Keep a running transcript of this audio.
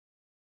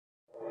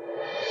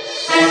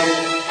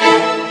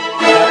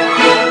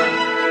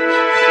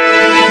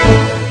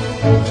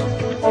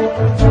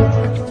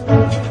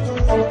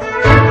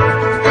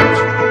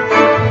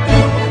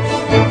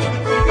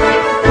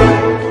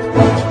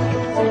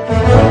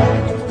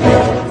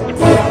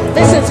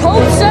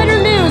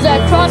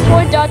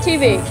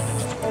TV.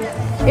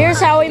 Here's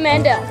Howie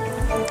Mandel.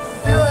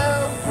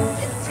 Hello.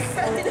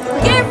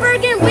 Garrett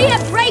Bergen, we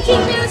have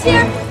breaking news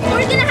here.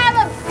 We're gonna have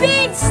a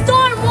big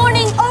storm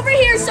warning over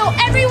here, so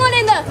everyone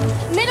in the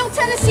Middle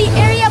Tennessee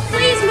area,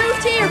 please move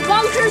to your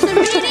bunkers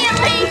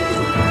immediately.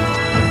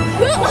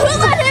 Who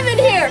let him in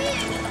here?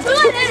 Who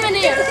let him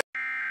in here?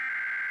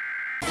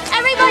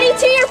 Everybody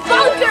to your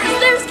bunkers.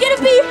 There's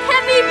gonna be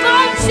heavy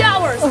bomb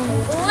showers.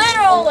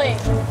 Literally.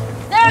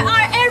 There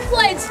are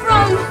airplanes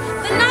from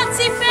the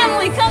Nazi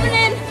family coming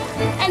in,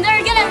 and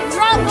they're gonna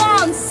drop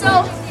bombs.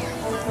 So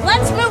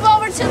let's move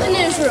over to the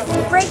newsroom.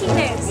 Breaking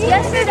news.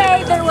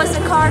 Yesterday there was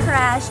a car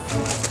crash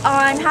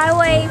on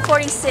Highway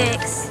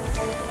 46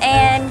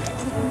 and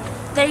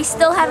they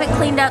still haven't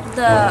cleaned up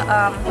the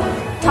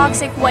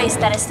toxic waste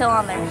that is still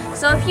on there.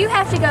 So if you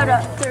have to go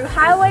through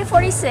Highway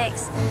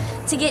 46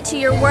 to get to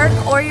your work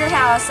or your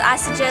house, I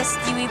suggest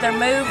you either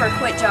move or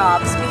quit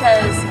jobs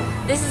because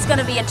this is going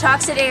to be a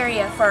toxic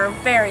area for a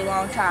very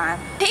long time.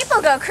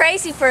 People go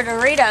crazy for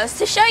Doritos.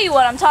 To show you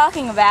what I'm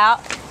talking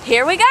about,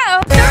 here we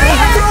go. Throw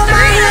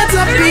my hands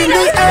up in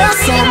the air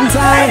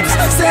sometimes,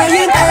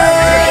 saying,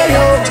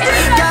 "Ayo,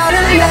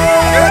 gotta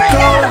let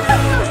go."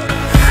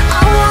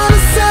 I wanna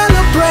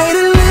celebrate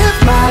and live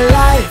my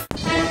life.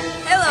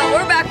 Hello,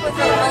 we're back with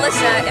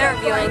Melissa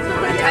interviewing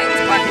the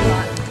Titans parking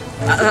lot.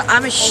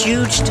 I'm a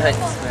huge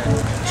Titans fan.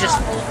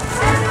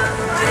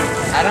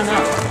 I don't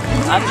know.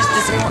 I'm just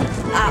disappointed.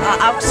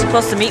 I was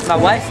supposed to meet my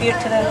wife here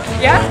today.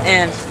 Yeah?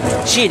 And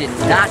she did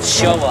not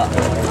show up.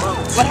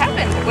 What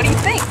happened? What do you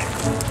think?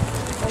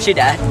 She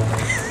died.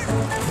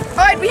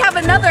 All right, we have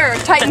another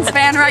Titans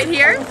fan right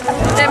here.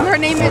 Her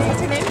name is,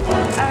 what's her name?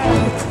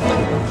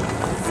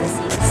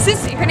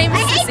 Sissy. Her name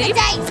is Sissy.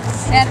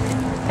 And,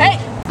 hey.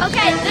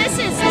 Okay, this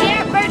is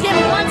Garrett Bergen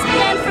once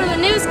again for the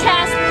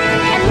newscast,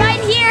 and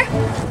right here,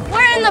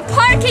 we're in the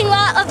parking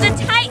lot of the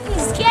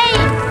Titans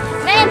game.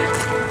 Man,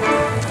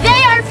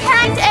 they are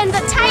packed and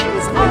the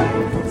Titans are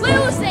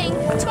losing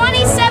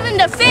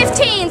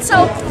 27-15,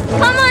 so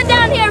come on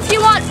down here if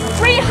you want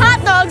free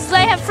hot dogs.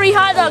 They have free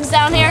hot dogs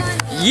down here.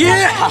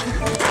 Yeah!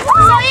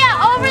 So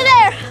yeah, over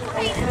there,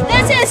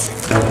 this is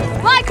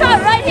my car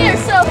right here,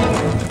 so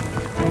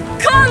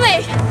call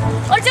me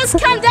or just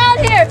come down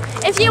here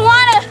if you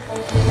want to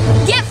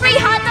get free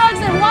hot dogs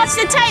and watch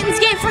the Titans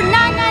game for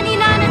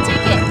 $9.99 a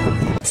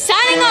ticket.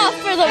 Signing off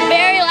for the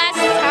very last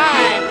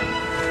time.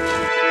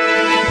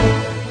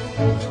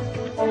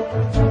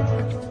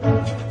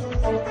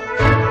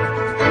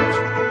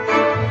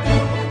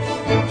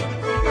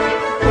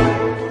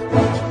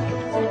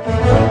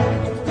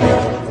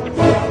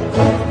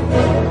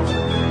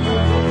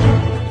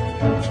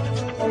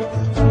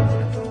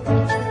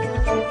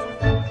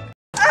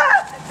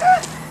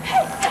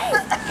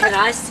 Can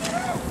I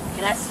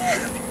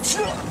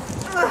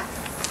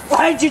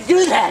Why did you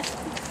do that?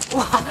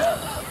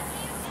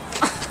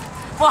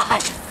 Why?